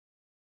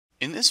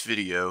In this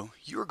video,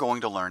 you are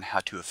going to learn how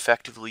to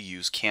effectively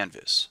use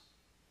Canvas.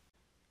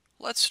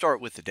 Let's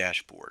start with the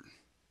dashboard.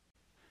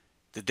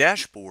 The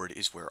dashboard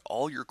is where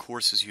all your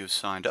courses you have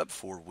signed up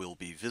for will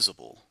be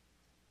visible.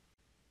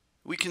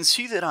 We can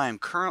see that I am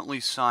currently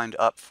signed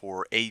up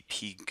for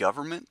AP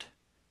Government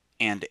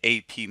and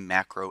AP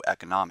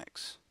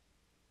Macroeconomics.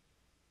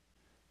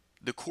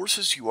 The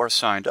courses you are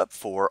signed up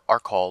for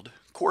are called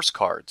course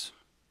cards.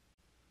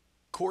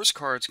 Course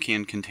cards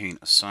can contain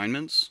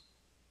assignments,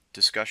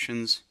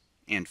 discussions,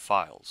 and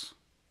files.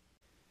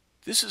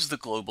 This is the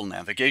global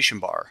navigation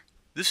bar.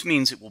 This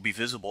means it will be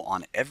visible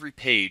on every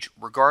page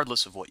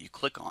regardless of what you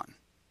click on.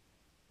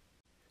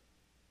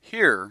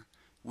 Here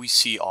we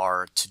see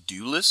our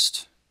to-do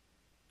list,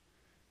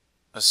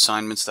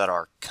 assignments that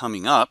are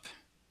coming up,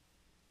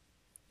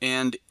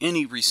 and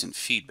any recent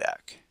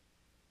feedback.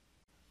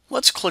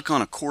 Let's click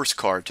on a course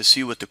card to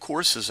see what the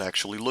courses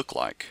actually look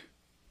like.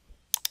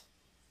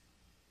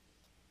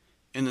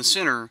 In the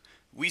center,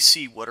 we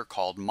see what are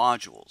called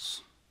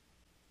modules.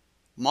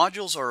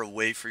 Modules are a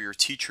way for your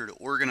teacher to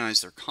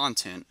organize their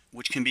content,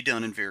 which can be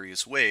done in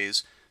various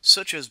ways,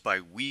 such as by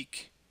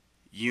week,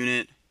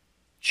 unit,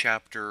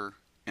 chapter,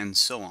 and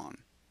so on.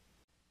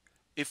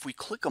 If we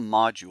click a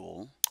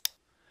module,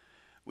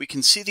 we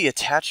can see the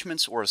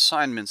attachments or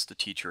assignments the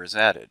teacher has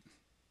added.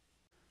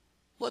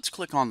 Let's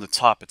click on the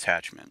top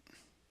attachment.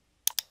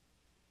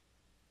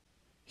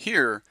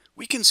 Here,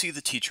 we can see the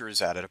teacher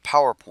has added a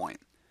PowerPoint.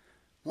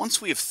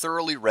 Once we have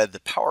thoroughly read the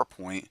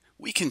PowerPoint,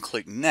 we can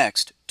click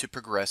Next to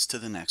progress to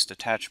the next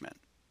attachment.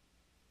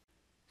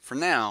 For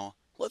now,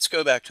 let's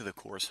go back to the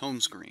course home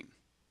screen.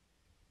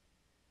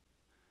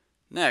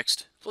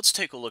 Next, let's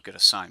take a look at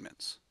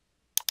assignments.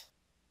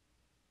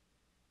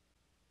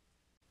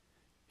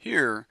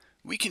 Here,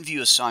 we can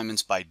view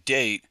assignments by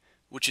date,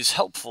 which is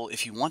helpful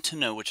if you want to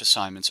know which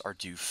assignments are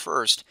due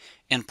first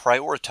and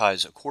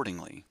prioritize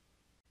accordingly.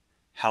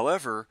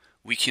 However,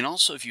 we can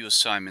also view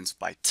assignments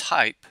by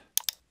type,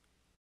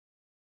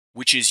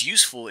 which is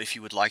useful if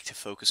you would like to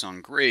focus on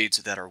grades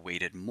that are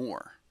weighted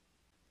more.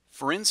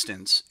 For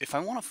instance, if I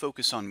want to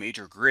focus on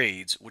major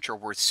grades, which are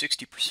worth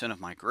 60% of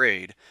my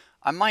grade,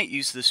 I might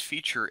use this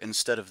feature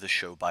instead of the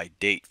Show by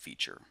Date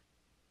feature.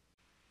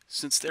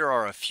 Since there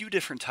are a few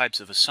different types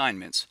of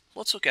assignments,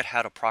 let's look at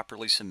how to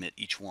properly submit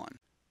each one.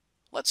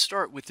 Let's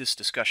start with this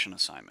discussion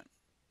assignment.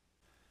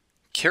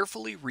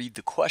 Carefully read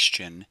the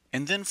question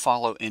and then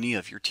follow any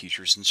of your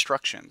teacher's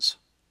instructions.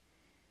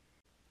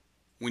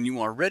 When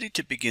you are ready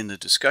to begin the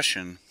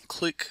discussion,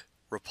 click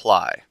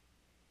Reply.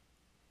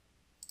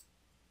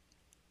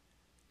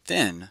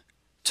 Then,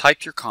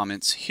 type your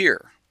comments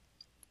here.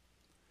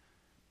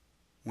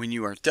 When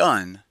you are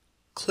done,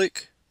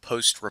 click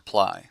Post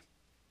Reply.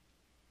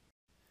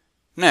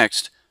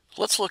 Next,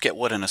 let's look at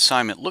what an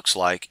assignment looks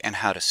like and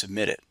how to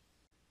submit it.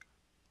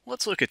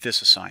 Let's look at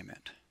this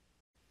assignment.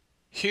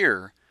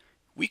 Here,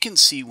 we can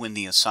see when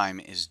the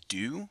assignment is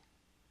due,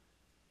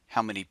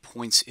 how many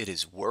points it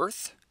is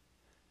worth,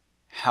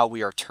 how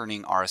we are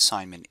turning our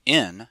assignment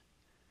in,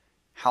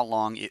 how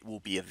long it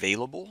will be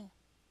available,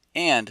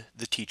 and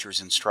the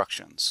teacher's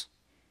instructions.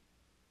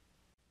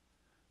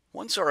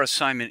 Once our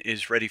assignment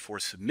is ready for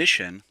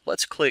submission,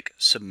 let's click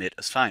Submit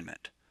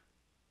Assignment.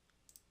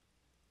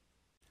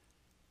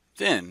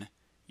 Then,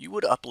 you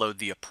would upload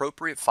the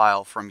appropriate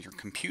file from your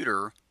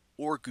computer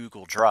or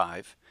Google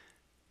Drive,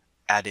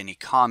 add any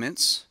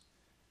comments,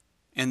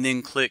 and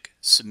then click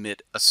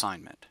Submit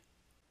Assignment.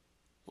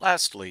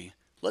 Lastly,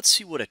 let's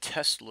see what a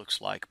test looks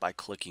like by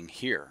clicking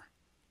here.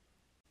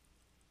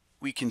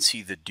 We can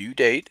see the due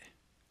date,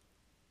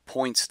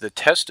 points the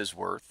test is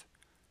worth,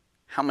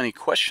 how many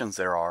questions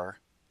there are,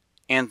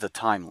 and the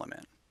time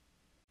limit.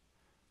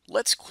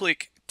 Let's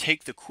click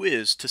Take the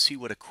Quiz to see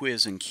what a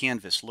quiz in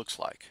Canvas looks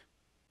like.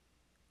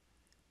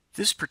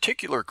 This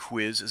particular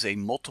quiz is a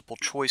multiple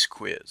choice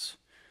quiz.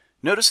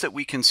 Notice that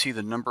we can see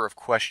the number of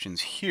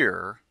questions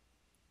here,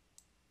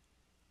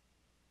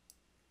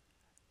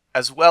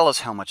 as well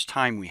as how much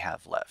time we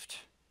have left.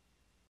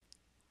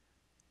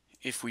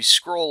 If we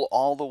scroll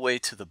all the way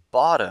to the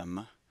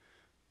bottom,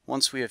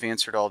 once we have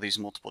answered all these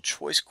multiple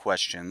choice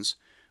questions,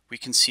 we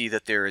can see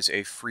that there is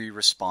a free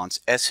response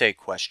essay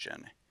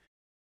question.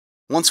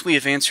 Once we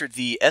have answered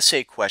the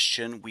essay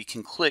question, we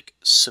can click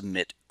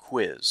Submit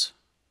Quiz.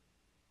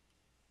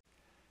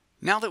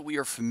 Now that we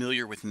are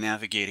familiar with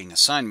navigating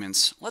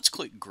assignments, let's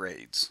click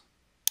Grades.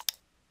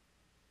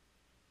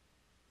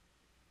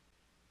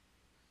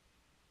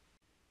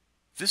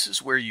 This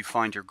is where you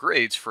find your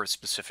grades for a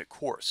specific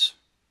course.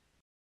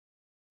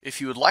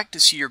 If you would like to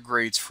see your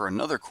grades for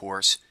another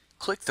course,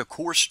 click the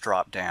Course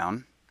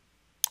drop-down,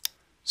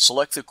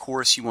 select the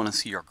course you want to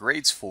see your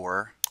grades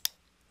for,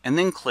 and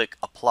then click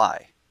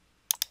Apply.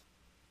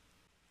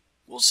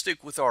 We'll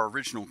stick with our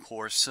original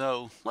course,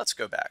 so let's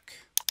go back.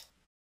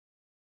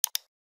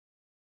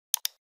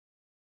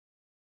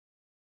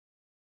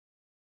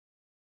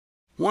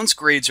 Once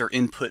grades are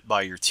input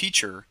by your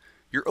teacher,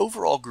 your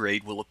overall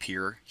grade will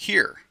appear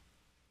here.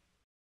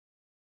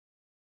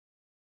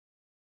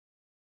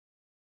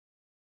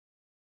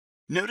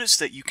 Notice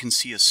that you can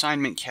see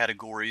assignment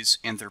categories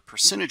and their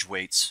percentage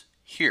weights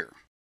here.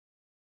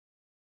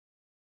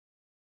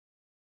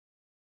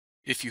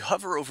 If you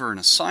hover over an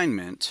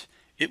assignment,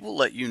 it will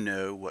let you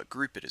know what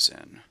group it is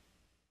in.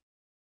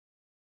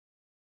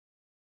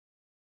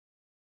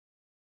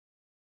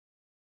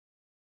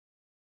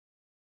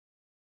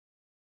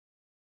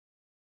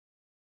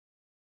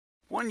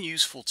 One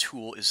useful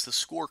tool is the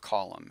score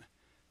column.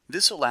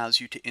 This allows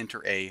you to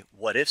enter a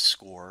what-if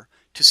score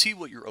to see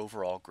what your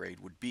overall grade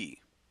would be.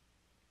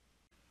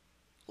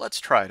 Let's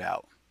try it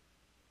out.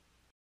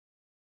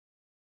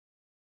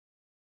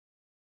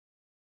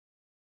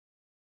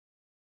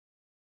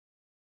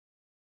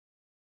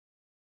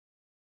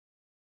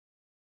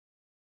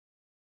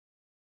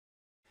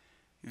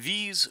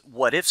 These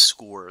what-if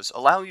scores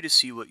allow you to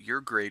see what your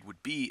grade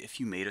would be if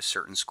you made a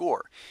certain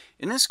score.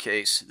 In this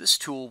case, this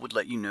tool would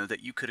let you know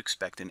that you could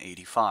expect an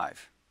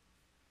 85.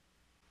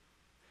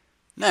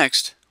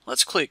 Next,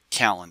 let's click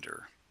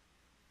Calendar.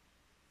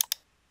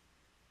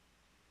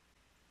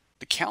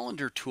 The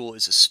Calendar tool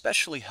is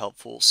especially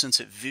helpful since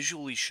it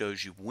visually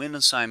shows you when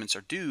assignments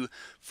are due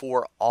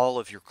for all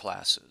of your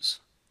classes.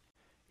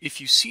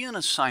 If you see an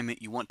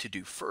assignment you want to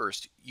do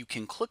first, you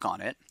can click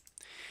on it,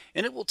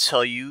 and it will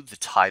tell you the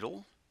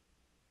title,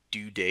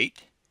 due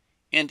date,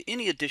 and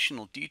any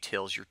additional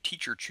details your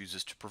teacher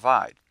chooses to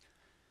provide.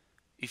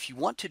 If you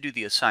want to do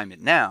the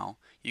assignment now,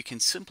 you can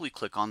simply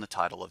click on the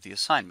title of the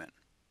assignment.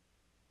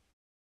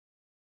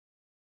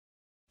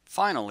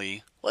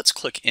 Finally, let's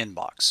click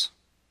Inbox.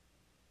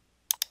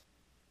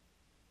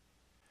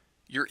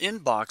 Your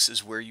inbox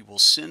is where you will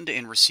send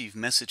and receive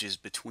messages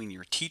between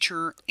your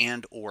teacher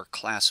and/or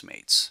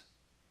classmates.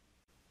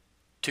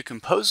 To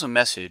compose a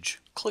message,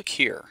 click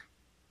here.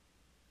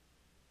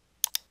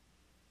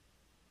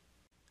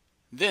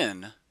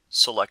 Then,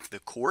 select the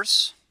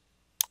course,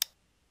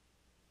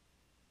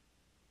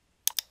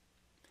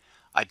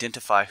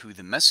 identify who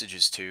the message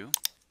is to,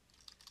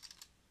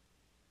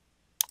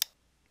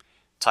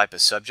 type a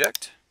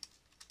subject,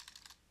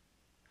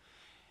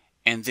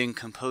 and then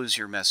compose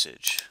your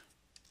message.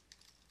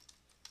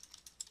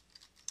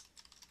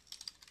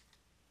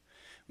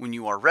 When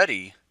you are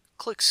ready,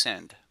 click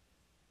Send.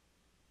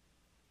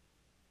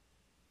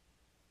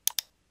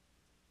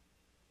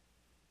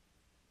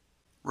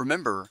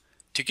 Remember,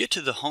 to get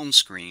to the home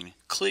screen,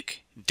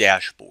 click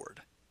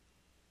Dashboard.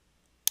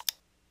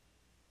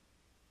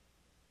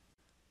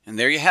 And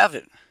there you have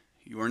it.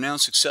 You are now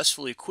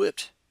successfully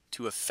equipped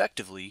to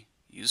effectively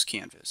use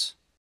Canvas.